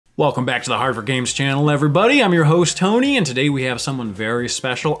Welcome back to the Hard4Games channel, everybody. I'm your host, Tony, and today we have someone very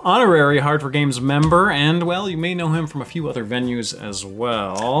special, honorary Hard4Games member, and, well, you may know him from a few other venues as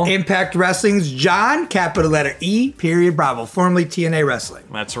well. Impact Wrestling's John, capital letter E, period, Bravo, formerly TNA Wrestling.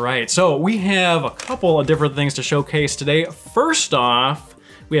 That's right. So we have a couple of different things to showcase today. First off,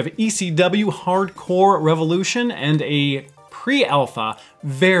 we have ECW Hardcore Revolution and a pre-alpha,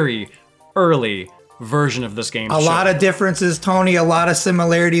 very early version of this game. A lot of differences, Tony, a lot of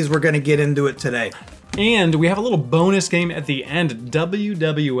similarities. We're going to get into it today. And we have a little bonus game at the end,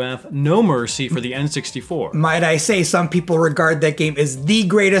 WWF No Mercy for the N64. Might I say, some people regard that game as the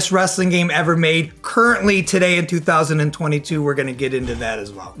greatest wrestling game ever made. Currently, today in 2022, we're going to get into that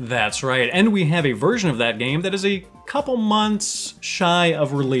as well. That's right. And we have a version of that game that is a couple months shy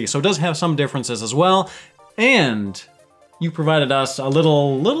of release. So it does have some differences as well. And you provided us a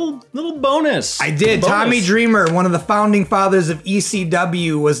little bonus. I did. Tommy Dreamer, one of the founding fathers of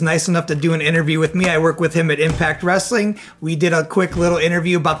ECW, was nice enough to do an interview with me. I work with him at Impact Wrestling. We did a quick little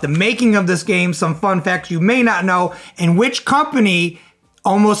interview about the making of this game, some fun facts you may not know, and which company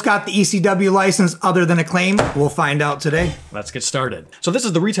almost got the ECW license other than Acclaim. We'll find out today. Let's get started. So this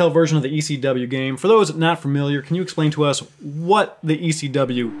is the retail version of the ECW game. For those not familiar, can you explain to us what the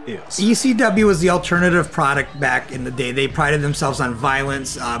ECW is? ECW was the alternative product back in the day. They prided themselves on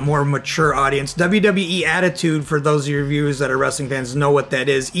violence, more mature audience. WWE Attitude, for those of your viewers that are wrestling fans, know what that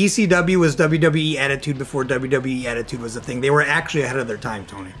is. ECW was WWE Attitude before WWE Attitude was a thing. They were actually ahead of their time,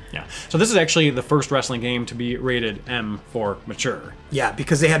 Tony. Yeah. So this is actually the first wrestling game to be rated M for mature. Yeah,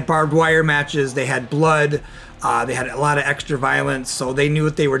 because they had barbed wire matches, they had blood, they had a lot of extra violence, so they knew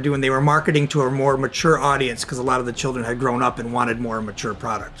what they were doing. They were marketing to a more mature audience because a lot of the children had grown up and wanted more mature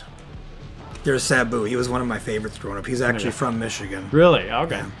product. There's Sabu. He was one of my favorites growing up. He's actually from Michigan. Really?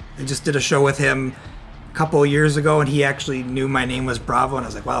 Okay. Yeah. I just did a show with him a couple of years ago, and he actually knew my name was Bravo, and I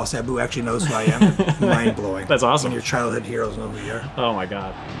was like, wow, Sabu actually knows who I am. Mind-blowing. That's awesome. When your childhood heroes know who you are. Oh my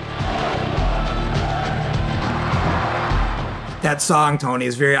God. That song, Tony,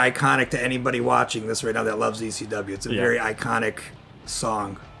 is very iconic to anybody watching this right now that loves ECW. It's a very iconic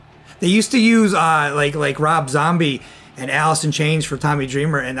song. They used to use like Rob Zombie and Alice in Chains for Tommy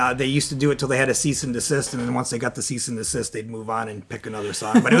Dreamer, and they used to do it till they had a cease and desist, and then once they got the cease and desist, they'd move on and pick another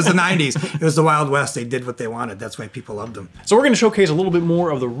song. But it was the 90s. It was the Wild West. They did what they wanted. That's why people loved them. So we're going to showcase a little bit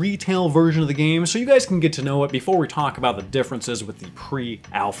more of the retail version of the game so you guys can get to know it before we talk about the differences with the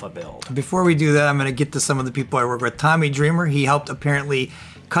pre-alpha build. Before we do that, I'm going to get to some of the people I work with. Tommy Dreamer, he helped apparently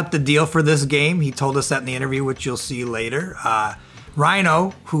cut the deal for this game. He told us that in the interview, which you'll see later.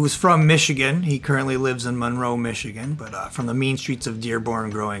 Rhino, who's from Michigan, he currently lives in Monroe, Michigan, but from the mean streets of Dearborn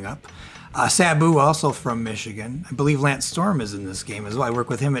growing up. Sabu, also from Michigan. I believe Lance Storm is in this game as well. I work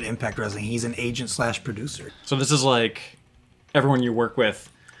with him at Impact Wrestling. He's an agent/producer. So this is like everyone you work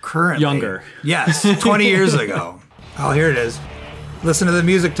with currently. Younger. Yes, 20 years ago. Oh, here it is. Listen to the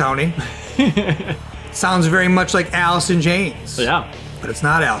music, Tony. Sounds very much like Alice in Chains. Yeah. But it's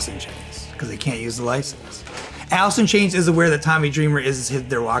not Alice in Chains because they can't use the license. Alice in Chains is aware that Tommy Dreamer is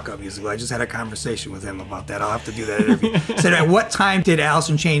their walk-up music. I just had a conversation with him about that. I'll have to do that interview. Said, at what time did Alice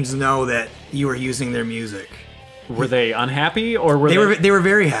in Chains know that you were using their music? Were they unhappy, or were they were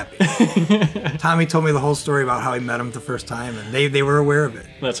very happy. Tommy told me the whole story about how he met him the first time, and they were aware of it.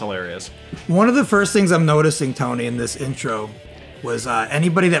 That's hilarious. One of the first things I'm noticing, Tony, in this intro was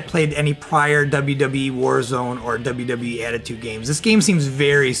anybody that played any prior WWE Warzone or WWE Attitude games. This game seems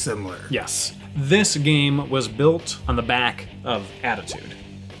very similar. Yes. This game was built on the back of Attitude,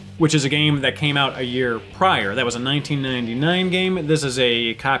 which is a game that came out a year prior. That was a 1999 game. This is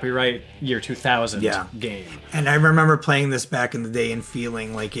a copyright year 2000 game. And I remember playing this back in the day and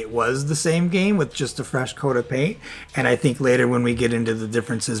feeling like it was the same game with just a fresh coat of paint. And I think later when we get into the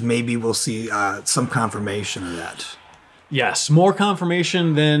differences, maybe we'll see some confirmation of that. Yes, more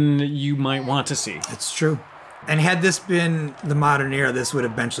confirmation than you might want to see. It's true. And had this been the modern era, this would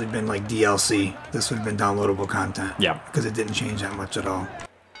have eventually been like DLC. This would have been downloadable content. Yeah. Because it didn't change that much at all.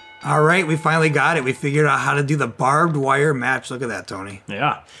 All right, we finally got it. We figured out how to do the barbed wire match. Look at that, Tony.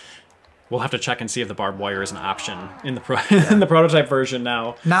 Yeah. We'll have to check and see if the barbed wire is an option in the in the prototype version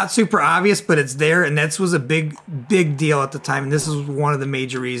now. Not super obvious, but it's there, and this was a big deal at the time. And this is one of the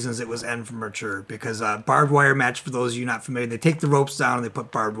major reasons it was N for mature, because barbed wire match, for those of you not familiar, they take the ropes down and they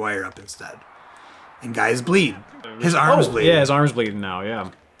put barbed wire up instead. And guys bleed. His arm's bleeding. Yeah, his arm's bleeding now,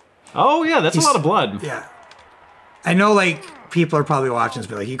 yeah. Oh, yeah, that's a lot of blood. Yeah. I know, like, people are probably watching this,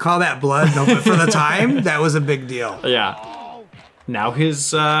 but like, you call that blood? No, but for the time, that was a big deal. Yeah. Now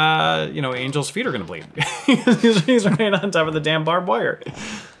his, Angel's feet are gonna bleed. He's right on top of the damn barbed wire.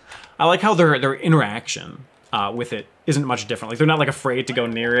 I like how their interaction with it isn't much different. Like, they're not like afraid to go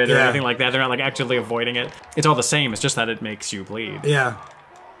near it or anything like that. They're not like actively avoiding it. It's all the same. It's just that it makes you bleed. Yeah.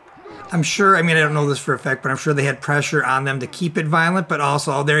 I'm sure, I mean, I don't know this for a fact, but I'm sure they had pressure on them to keep it violent, but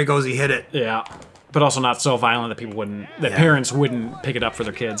also, oh, there he goes, he hit it. Yeah. But also not so violent that people wouldn't, that parents wouldn't pick it up for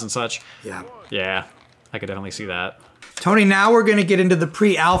their kids and such. Yeah. Yeah. I could definitely see that. Tony, now we're going to get into the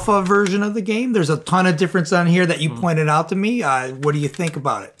pre-alpha version of the game. There's a ton of difference on here that you pointed out to me. What do you think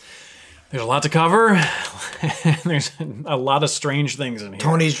about it? There's a lot to cover. There's a lot of strange things in here.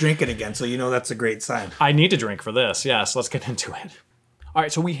 Tony's drinking again, so you know that's a great sign. I need to drink for this. Yes, let's get into it. All right,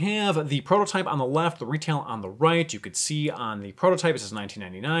 so we have the prototype on the left, the retail on the right. You could see on the prototype it says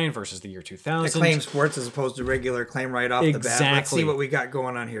 1999 versus the year 2000. Acclaim Sports as opposed to regular Acclaim right off the bat. Let's see what we got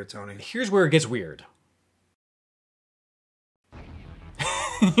going on here, Tony. Here's where it gets weird.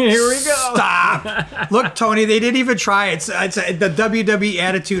 Here we go. Stop. Look, Tony, they didn't even try it. It's the WWE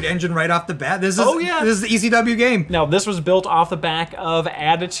Attitude Engine right off the bat. This is, this is the ECW game. Now, this was built off the back of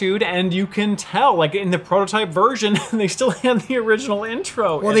Attitude, and you can tell, like in the prototype version, they still had the original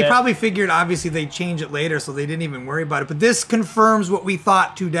intro. Well, they probably figured, obviously, they'd change it later, so they didn't even worry about it. But this confirms what we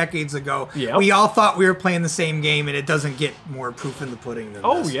thought 2 decades ago. Yep. We all thought we were playing the same game, and it doesn't get more proof in the pudding than this.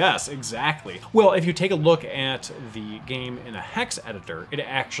 Oh, yes, exactly. Well, if you take a look at the game in a hex editor, it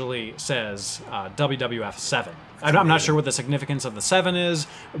actually says WWF 7. I'm not sure what the significance of the 7 is,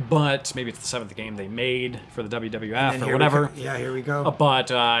 but maybe it's the 7th game they made for the WWF or whatever. Yeah, here we go. But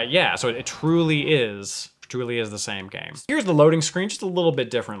yeah, so it truly is the same game. Here's the loading screen, just a little bit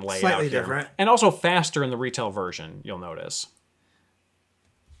different layout. Slightly different. And also faster in the retail version, you'll notice.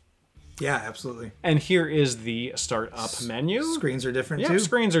 Yeah, absolutely. And here is the start up menu. Screens are different too. Yeah,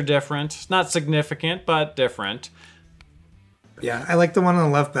 screens are different. Not significant, but different. Yeah, I like the one on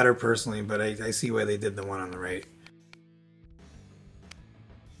the left better personally, but I see why they did the one on the right.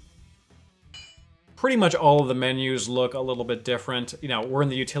 Pretty much all of the menus look a little bit different. You know, we're in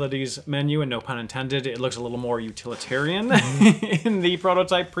the utilities menu, and no pun intended, it looks a little more utilitarian in the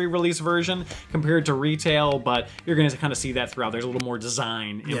prototype pre-release version compared to retail, but you're going to kind of see that throughout. There's a little more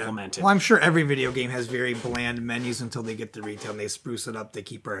design implemented. Well, I'm sure every video game has very bland menus until they get to retail and they spruce it up, they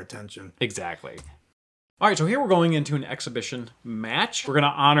keep our attention. Exactly. All right, so here we're going into an exhibition match. We're going to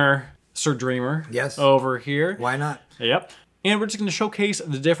honor Sir Dreamer over here. Why not? Yep. And we're just going to showcase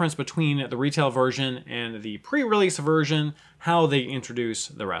the difference between the retail version and the pre-release version, how they introduce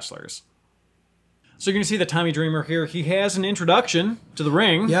the wrestlers. So you're going to see the Tommy Dreamer here. He has an introduction to the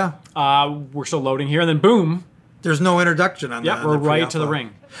ring. Yeah. We're still loading here, and then boom. There's no introduction on that. Yep, we're right to the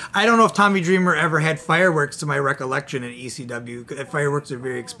ring. I don't know if Tommy Dreamer ever had fireworks to my recollection in ECW. Fireworks are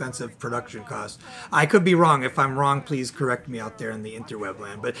very expensive production costs. I could be wrong. If I'm wrong, please correct me out there in the interweb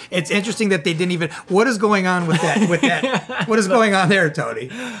land. But it's interesting that they didn't even... What is going on with that? What is going on there,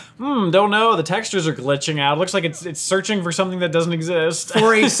 Tony? Don't know. The textures are glitching out. It looks like it's searching for something that doesn't exist.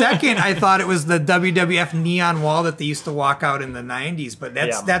 For a second, I thought it was the WWF neon wall that they used to walk out in the 90s, but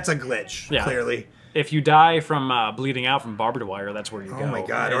that's a glitch, clearly. If you die from bleeding out from barbed wire, that's where you go. Oh my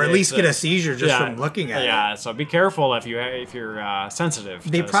God! Or at least get a seizure just from looking at it. Yeah, so be careful if you're sensitive.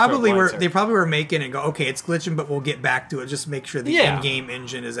 They probably were making it go, okay, it's glitching, but we'll get back to it. Just make sure the in-game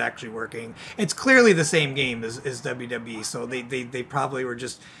engine is actually working. It's clearly the same game as WWE, so they probably were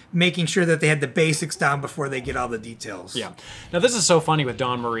just making sure that they had the basics down before they get all the details. Yeah. Now this is so funny with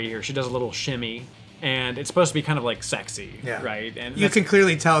Dawn Marie here. She does a little shimmy. And it's supposed to be kind of like sexy, right? And you can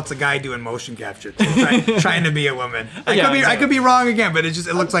clearly tell it's a guy doing motion capture, trying to be a woman. I could be wrong again, but it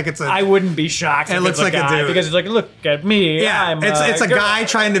looks like it's a. I wouldn't be shocked. It looks like a dude because it's like, look at me. Yeah, it's a guy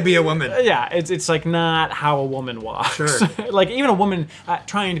trying to be a woman. Yeah, it's like not how a woman walks. Sure. Like even a woman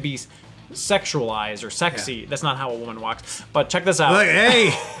trying to be sexualized or sexy. That's not how a woman walks. But check this out. Look,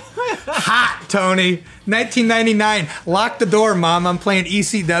 hey. Hot, Tony. 1999. Lock the door, Mom. I'm playing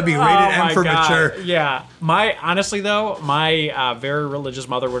ECW. Rated M for mature. Yeah. Honestly, though, my very religious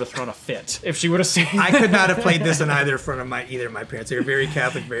mother would have thrown a fit if she would have seen I could not have played this in either front of either of my parents. They were very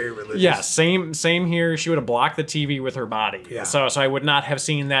Catholic, very religious. Yeah, same here. She would have blocked the TV with her body. Yeah. So I would not have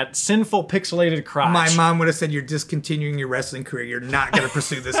seen that sinful pixelated crotch. My mom would have said, you're discontinuing your wrestling career. You're not going to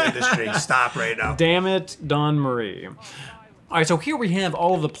pursue this industry. Stop right now. Damn it, Dawn Marie. All right, so here we have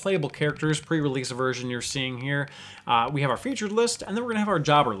all of the playable characters, pre-release version you're seeing here. We have our featured list, and then we're going to have our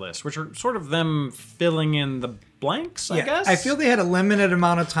jobber list, which are sort of them filling in the blanks, I guess? I feel they had a limited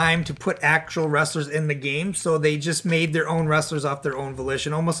amount of time to put actual wrestlers in the game, so they just made their own wrestlers off their own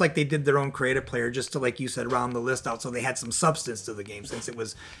volition, almost like they did their own creative player, just to, like you said, round the list out, so they had some substance to the game, since it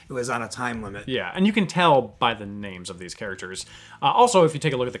was on a time limit. Yeah, and you can tell by the names of these characters. Also, if you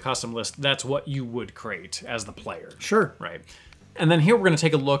take a look at the custom list, that's what you would create as the player. Sure. Right. And then here we're going to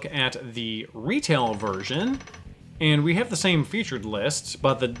take a look at the retail version. And we have the same featured list,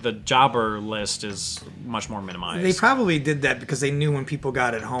 but the jobber list is much more minimized. They probably did that because they knew when people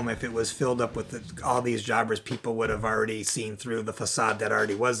got it home, if it was filled up with all these jobbers, people would have already seen through the facade that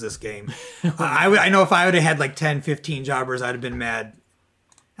already was this game. I know if I would have had like 10, 15 jobbers, I'd have been mad.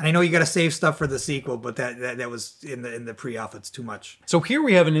 And I know you got to save stuff for the sequel, but that was in the pre-alpha. It's too much. So here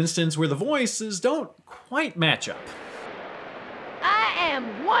we have an instance where the voices don't quite match up. I am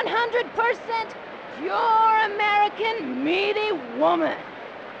 100% pure American meaty woman.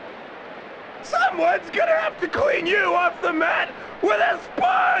 Someone's gonna have to clean you off the mat with a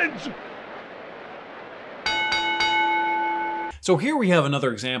sponge! So here we have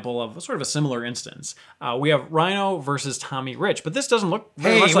another example of sort of a similar instance. We have Rhino versus Tommy Rich, but this doesn't look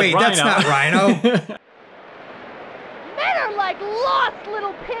very much like Rhino. That's not Rhino. Men are like lost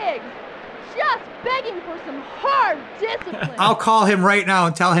little pigs, just begging for some hard discipline. I'll call him right now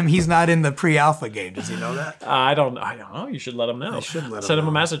and tell him he's not in the pre-alpha game. Does he know that? I don't know. You should let him know. I should let him Send him a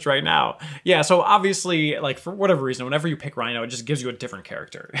know. message right now. Yeah, so obviously, like, for whatever reason, whenever you pick Rhino, it just gives you a different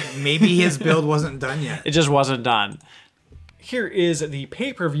character. Maybe his build wasn't done yet. It just wasn't done. Here is the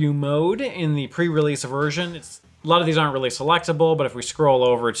pay-per-view mode in the pre-release version. A lot of these aren't really selectable, but if we scroll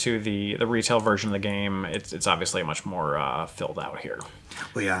over to the retail version of the game, it's obviously much more filled out here.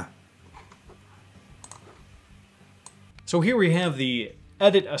 Well, yeah. So here we have the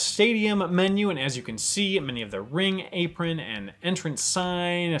Edit a Stadium menu, and as you can see, many of the ring, apron, and entrance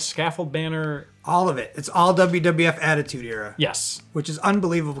sign, a scaffold banner. All of it. It's all WWF Attitude Era. Yes. Which is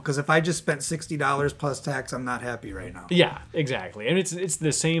unbelievable, because if I just spent $60 plus tax, I'm not happy right now. Yeah, exactly. And it's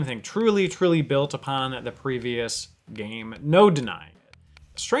the same thing. Truly, truly built upon the previous game. No denying it.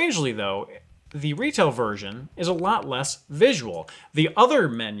 Strangely, though, the retail version is a lot less visual. The other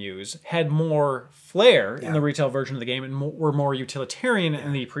menus had more flair in the retail version of the game and were more utilitarian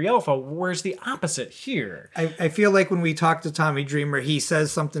in the pre-alpha, whereas the opposite here. I feel like when we talked to Tommy Dreamer, he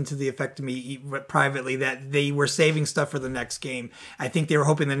says something to the effect to me privately that they were saving stuff for the next game. I think they were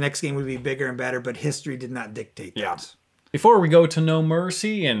hoping the next game would be bigger and better, but history did not dictate that. Before we go to No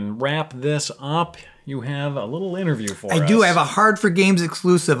Mercy and wrap this up, you have a little interview for us. I do have a Hard4Games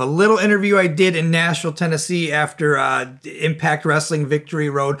exclusive, a little interview I did in Nashville, Tennessee after Impact Wrestling Victory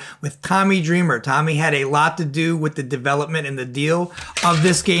Road with Tommy Dreamer. Tommy had a lot to do with the development and the deal of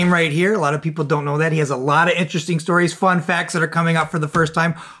this game right here. A lot of people don't know that. He has a lot of interesting stories, fun facts that are coming up for the first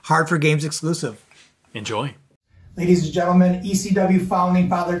time. Hard4Games exclusive. Enjoy. Ladies and gentlemen, ECW founding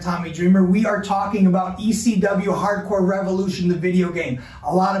father Tommy Dreamer. We are talking about ECW Hardcore Revolution, the video game.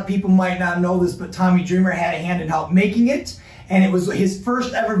 A lot of people might not know this, but Tommy Dreamer had a hand in help making it, and it was his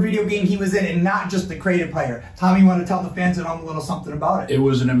first ever video game he was in, and not just the creative player. Tommy, you want to tell the fans at home a little something about it? It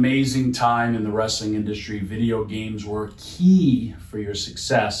was an amazing time in the wrestling industry. Video games were key for your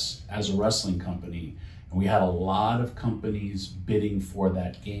success as a wrestling company. And we had a lot of companies bidding for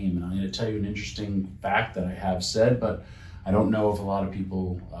that game. And I'm going to tell you an interesting fact that I have said, but I don't know if a lot of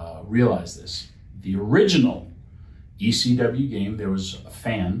people realize this. The original ECW game, there was a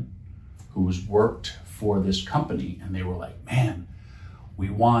fan who was worked for this company, and they were like, man, we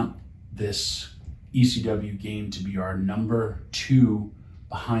want this ECW game to be our #2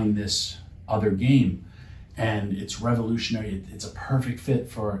 behind this other game. And it's revolutionary. It's a perfect fit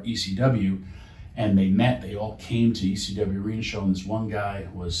for ECW. And they all came to ECW Arena Show, and this one guy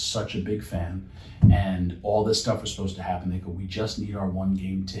was such a big fan, and all this stuff was supposed to happen. They go, we just need our one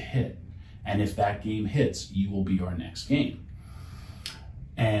game to hit. And if that game hits, you will be our next game.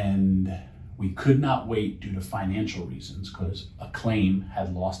 And we could not wait due to financial reasons, because Acclaim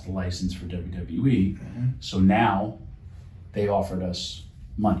had lost the license for WWE. So now they offered us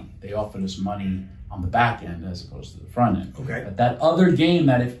money. They offered us money on the back end as opposed to the front end. Okay. But that other game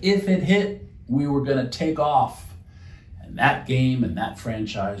that if it hit, we were going to take off. And that game and that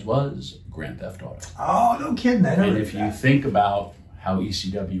franchise was Grand Theft Auto. Oh, no kidding. And if you think about how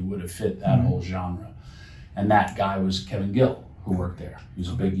ECW would have fit that whole genre, and that guy was Kevin Gill, who worked there. He was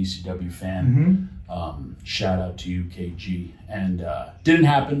a big ECW fan. Shout out to you, KG. And didn't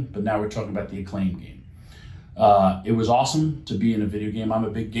happen, but now we're talking about the Acclaim game. It was awesome to be in a video game. I'm a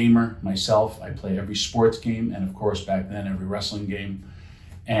big gamer myself. I play every sports game, and of course back then every wrestling game.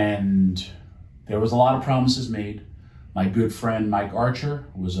 And there was a lot of promises made. My good friend Mike Archer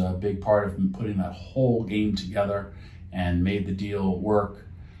was a big part of putting that whole game together and made the deal work.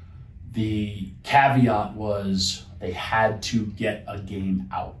 The caveat was they had to get a game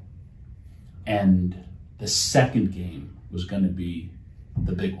out. And the second game was going to be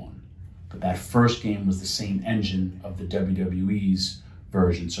the big one. But that first game was the same engine of the WWE's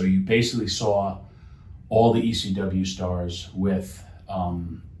version. So you basically saw all the ECW stars with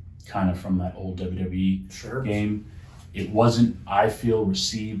kind of from that old WWE game. It wasn't, I feel,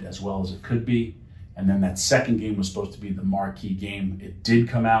 received as well as it could be. And then that second game was supposed to be the marquee game. It did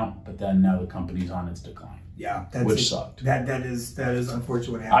come out, but then now the company's on its decline. Yeah, which sucked. That is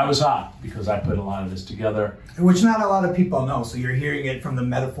unfortunate what happened. I was hot because I put a lot of this together, which not a lot of people know. So you're hearing it from the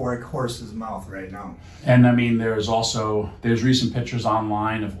metaphoric horse's mouth right now. And I mean, there's recent pictures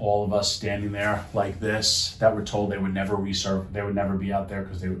online of all of us standing there like this that were told they would never they would never be out there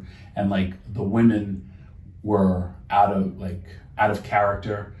because like the women were out of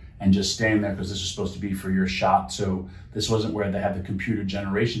character and just standing there because this was supposed to be for your shot. So this wasn't where they had the computer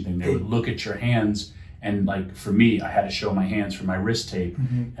generation thing. They would look at your hands. And like for me, I had to show my hands for my wrist tape,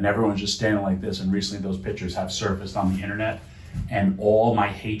 and everyone's just standing like this. And recently those pictures have surfaced on the internet, and all my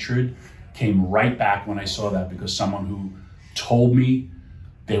hatred came right back when I saw that, because someone who told me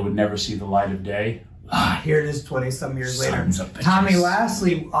they would never see the light of day. Here it is 20-some years later. Bitches. Tommy,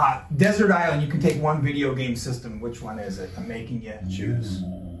 lastly, Desert Island, you can take one video game system. Which one is it? I'm making you choose.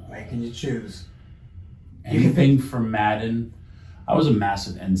 Making you choose. Anything from Madden. I was a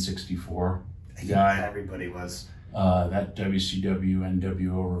massive N64 guy. Everybody was. That WCW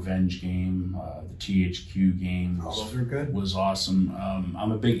NWO Revenge game, the THQ game was awesome.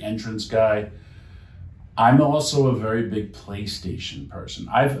 I'm a big entrance guy. I'm also a very big PlayStation person.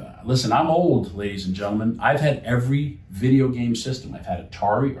 Listen, I'm old, ladies and gentlemen. I've had every video game system. I've had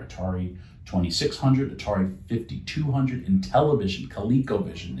Atari 2600, Atari 5200, Intellivision,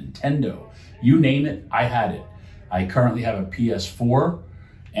 ColecoVision, Nintendo. You name it, I had it. I currently have a PS4,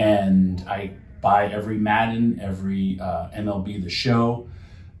 and I buy every Madden, every MLB The Show,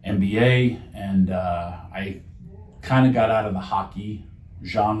 NBA, and I kind of got out of the hockey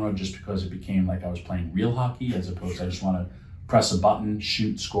genre just because it became like I was playing real hockey as opposed to I just want to press a button,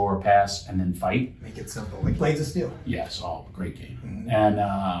 shoot, score, pass, and then fight. Make it simple, like Blades of Steel. Yes, great game. And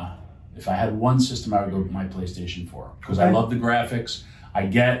if I had one system, I would go with my PlayStation 4 because I love the graphics.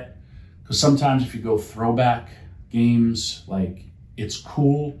 Because sometimes if you go throwback games, like it's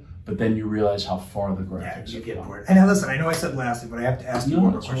cool, but then you realize how far the graphics you get bored. And now listen, I know I said lastly, but I have to ask you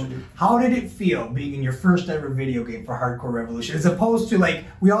one more question. How did it feel being in your first ever video game for Hardcore Revolution, as opposed to like,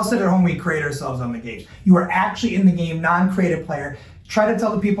 we all sit at home, we create ourselves on the games. You were actually in the game, non-creative player. Try to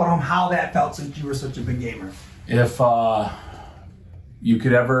tell the people at home how that felt since you were such a big gamer. If you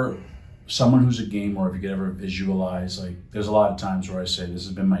could ever, someone who's a gamer, if you could ever visualize, like there's a lot of times where I say, this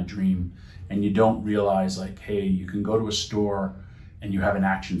has been my dream, and you don't realize like, hey, you can go to a store and you have an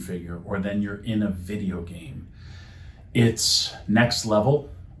action figure, or then you're in a video game. It's next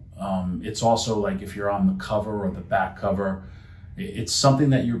level. It's also like if you're on the cover or the back cover, it's something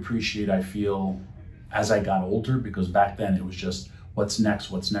that you appreciate, I feel, as I got older, because back then it was just what's next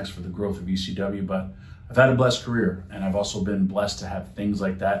for the growth of ECW. But I've had a blessed career, and I've also been blessed to have things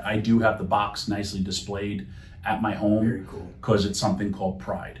like that. I do have the box nicely displayed at my home. Very cool. Because it's something called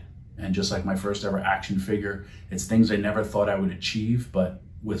pride. And just like my first ever action figure, it's things I never thought I would achieve, but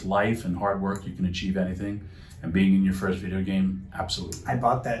with life and hard work, you can achieve anything. And being in your first video game, absolutely. I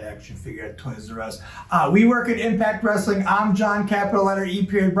bought that action figure at Toys R Us. We work at Impact Wrestling. I'm John, capital letter E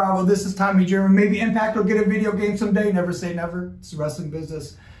period Bravo. This is Tommy German. Maybe Impact will get a video game someday. Never say never. It's the wrestling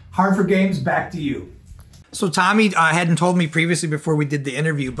business. Hard4Games, back to you. So Tommy hadn't told me previously before we did the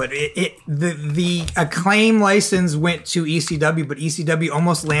interview, but the Acclaim license went to ECW, but ECW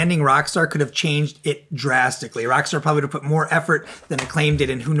almost landing Rockstar could have changed it drastically. Rockstar probably would have put more effort than Acclaim did,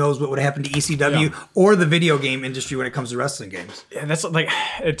 and who knows what would have happened to ECW or the video game industry when it comes to wrestling games. Yeah, that's like,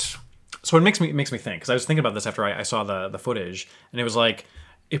 so it makes me think, because I was thinking about this after I saw the footage, and it was like,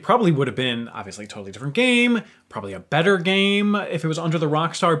 it probably would have been, obviously, a totally different game, probably a better game if it was under the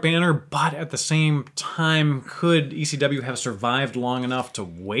Rockstar banner, but at the same time, could ECW have survived long enough to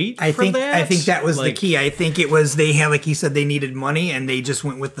wait for that? I think that was the key. I think it was they had, like he said, they needed money, and they just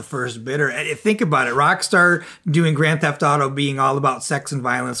went with the first bidder. Think about it. Rockstar doing Grand Theft Auto being all about sex and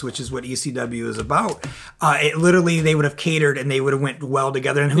violence, which is what ECW is about. It literally, they would have catered, and they would have went well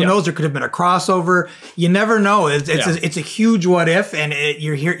together. And who knows, there could have been a crossover. You never know. It's a huge what if, and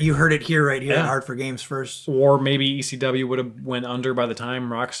you heard it here right here at Hard4Games first. Or maybe ECW would have went under by the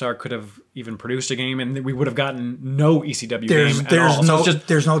time Rockstar could have even produced a game, and we would have gotten no ECW game at all. So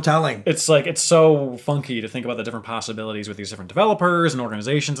there's no telling. It's like, it's so funky to think about the different possibilities with these different developers and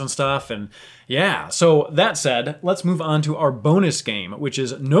organizations and stuff. And yeah, so that said, let's move on to our bonus game, which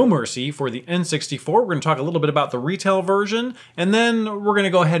is No Mercy for the N64. We're going to talk a little bit about the retail version, and then we're going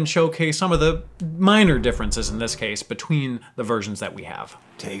to go ahead and showcase some of the minor differences in this case between the versions that we have.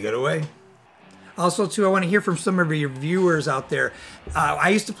 Take it away. Also, too, I want to hear from some of your viewers out there. I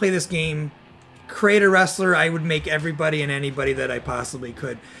used to play this game create a wrestler, I would make everybody and anybody that I possibly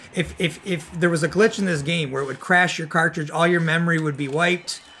could. If there was a glitch in this game where it would crash your cartridge, all your memory would be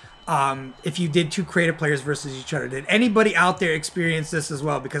wiped. If you did 2 creative players versus each other, did anybody out there experience this as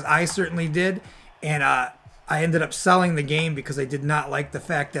well? Because I certainly did, and I ended up selling the game because I did not like the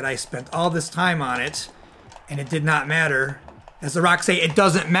fact that I spent all this time on it, and it did not matter. As The Rock say, it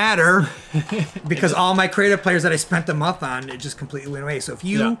doesn't matter because all my creative players that I spent a month on, it just completely went away. So if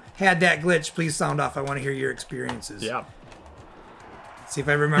you had that glitch, please sound off. I want to hear your experiences. Yeah. See if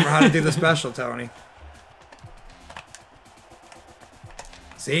I remember how to do the special, Tony.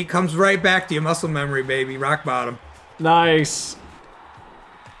 See, it comes right back to you. Muscle memory, baby. Rock bottom. Nice.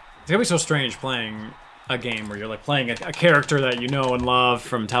 It's gonna be so strange playing a game where you're like playing a character that you know and love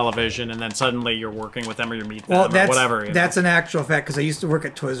from television, and then suddenly you're working with them or you're meeting them or whatever. That's an actual fact, because I used to work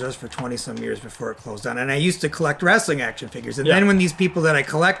at Toys R Us for 20-some years before it closed down, and I used to collect wrestling action figures. And then when these people that I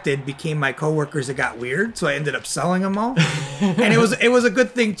collected became my coworkers, it got weird, so I ended up selling them all. And it was a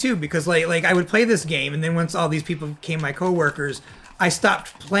good thing too, because like I would play this game, and then once all these people became my coworkers, I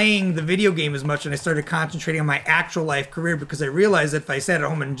stopped playing the video game as much, and I started concentrating on my actual life career, because I realized that if I sat at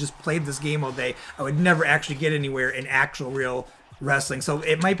home and just played this game all day, I would never actually get anywhere in actual real wrestling. So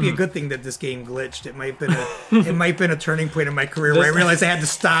it might be a good thing that this game glitched. It might have been a turning point in my career where I realized I had to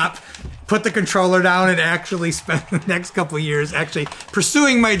stop, put the controller down, and actually spend the next couple of years actually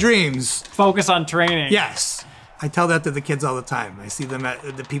pursuing my dreams. Focus on training. Yes. I tell that to the kids all the time. I see them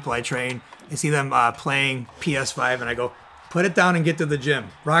at the people I train. I see them playing PS5, and I go, put it down and get to the gym.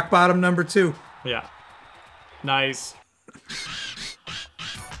 Rock bottom number 2. Yeah. Nice.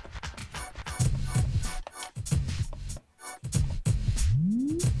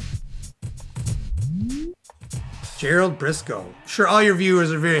 Gerald Briscoe. Sure, all your viewers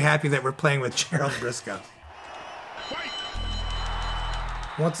are very happy that we're playing with Gerald Briscoe.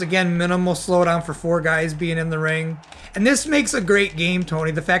 Once again, minimal slowdown for 4 guys being in the ring. And this makes a great game,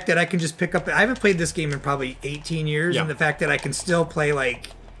 Tony. The fact that I can just pick up... I haven't played this game in probably 18 years, and the fact that I can still play, like...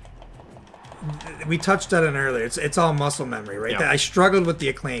 We touched on it earlier. It's all muscle memory, right? I struggled with the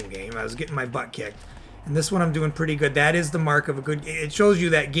Acclaim game. I was getting my butt kicked. And this one I'm doing pretty good. That is the mark of a good... It shows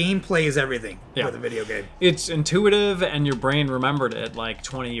you that gameplay is everything with a video game. It's intuitive, and your brain remembered it, like,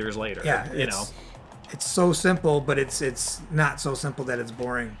 20 years later. Yeah, you know. It's so simple, but it's not so simple that it's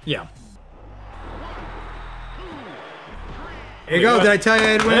boring. Yeah. There you go. Did I tell you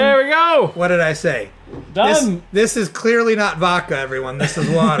I'd win? There we go. What did I say? Done. This is clearly not vodka, everyone. This is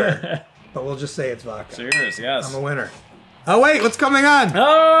water. But we'll just say it's vodka. Cheers, yes. I'm a winner. Oh, wait. What's coming on?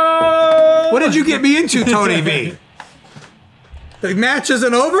 Oh! What did you get me into, Tony V? The match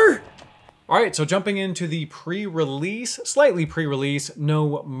isn't over? All right, so jumping into the slightly pre-release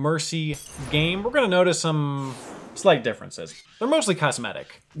No Mercy game, we're going to notice some slight differences. They're mostly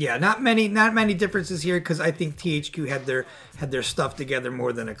cosmetic. Yeah, not many differences here, because I think THQ had their stuff together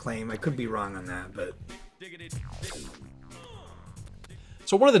more than Acclaim. I could be wrong on that, but...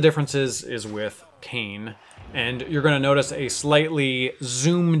 So one of the differences is with Kane, and you're going to notice a slightly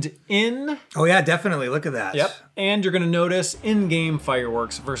zoomed in. Oh yeah, definitely. Look at that. Yep. And you're going to notice in-game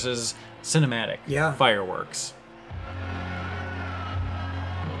fireworks versus cinematic fireworks.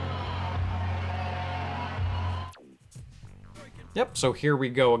 Yep, so here we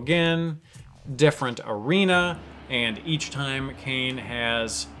go again. Different arena, and each time Kane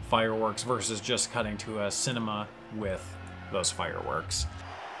has fireworks versus just cutting to a cinema with those fireworks.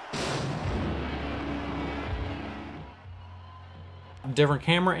 Different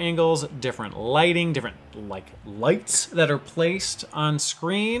camera angles, different lighting, different lights that are placed on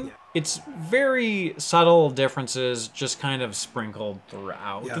screen. It's very subtle differences just kind of sprinkled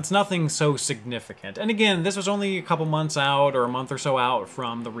throughout. Yeah. It's nothing so significant. And again, this was only a couple months out or a month or so out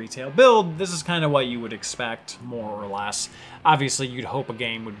from the retail build. This is kind of what you would expect, more or less. Obviously, you'd hope a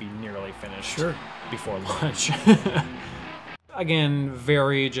game would be nearly finished before launch. Again,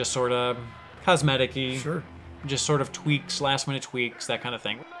 very just sort of cosmetic-y. Sure. Just sort of tweaks, last-minute tweaks, that kind of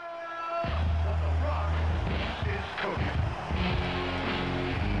thing.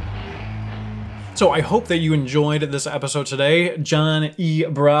 So I hope that you enjoyed this episode today. John E.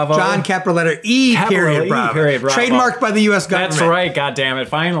 Bravo. John capital letter E period Bravo. Trademarked by the U.S. government. That's right. God damn it.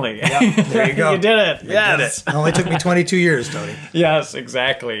 Finally. Yep, there you go. You did it. Yes. Did it. It only took me 22 years, Tony. Yes,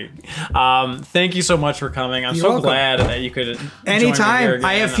 exactly. Thank you so much for coming. I'm so glad that you could anytime. Join me here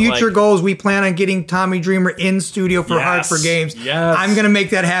I have future goals. We plan on getting Tommy Dreamer in studio for Hard4Games. Yes. I'm going to make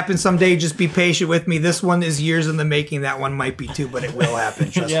that happen someday. Just be patient with me. This one is years in the making. That one might be too, but it will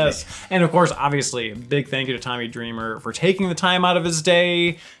happen. Trust me. And of course, obviously, seriously, big thank you to Tommy Dreamer for taking the time out of his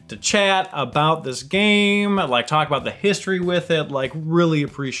day to chat about this game, like talk about the history with it, like really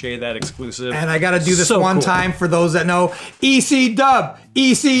appreciate that exclusive. And I gotta do this So one cool. time for those that know EC Dub,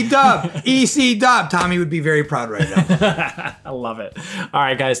 EC Dub, EC Dub. Tommy would be very proud right now. I love it. All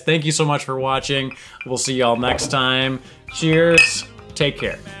right, guys, thank you so much for watching. We'll see y'all next time. Cheers. Take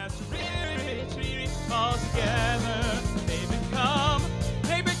care. Yeah.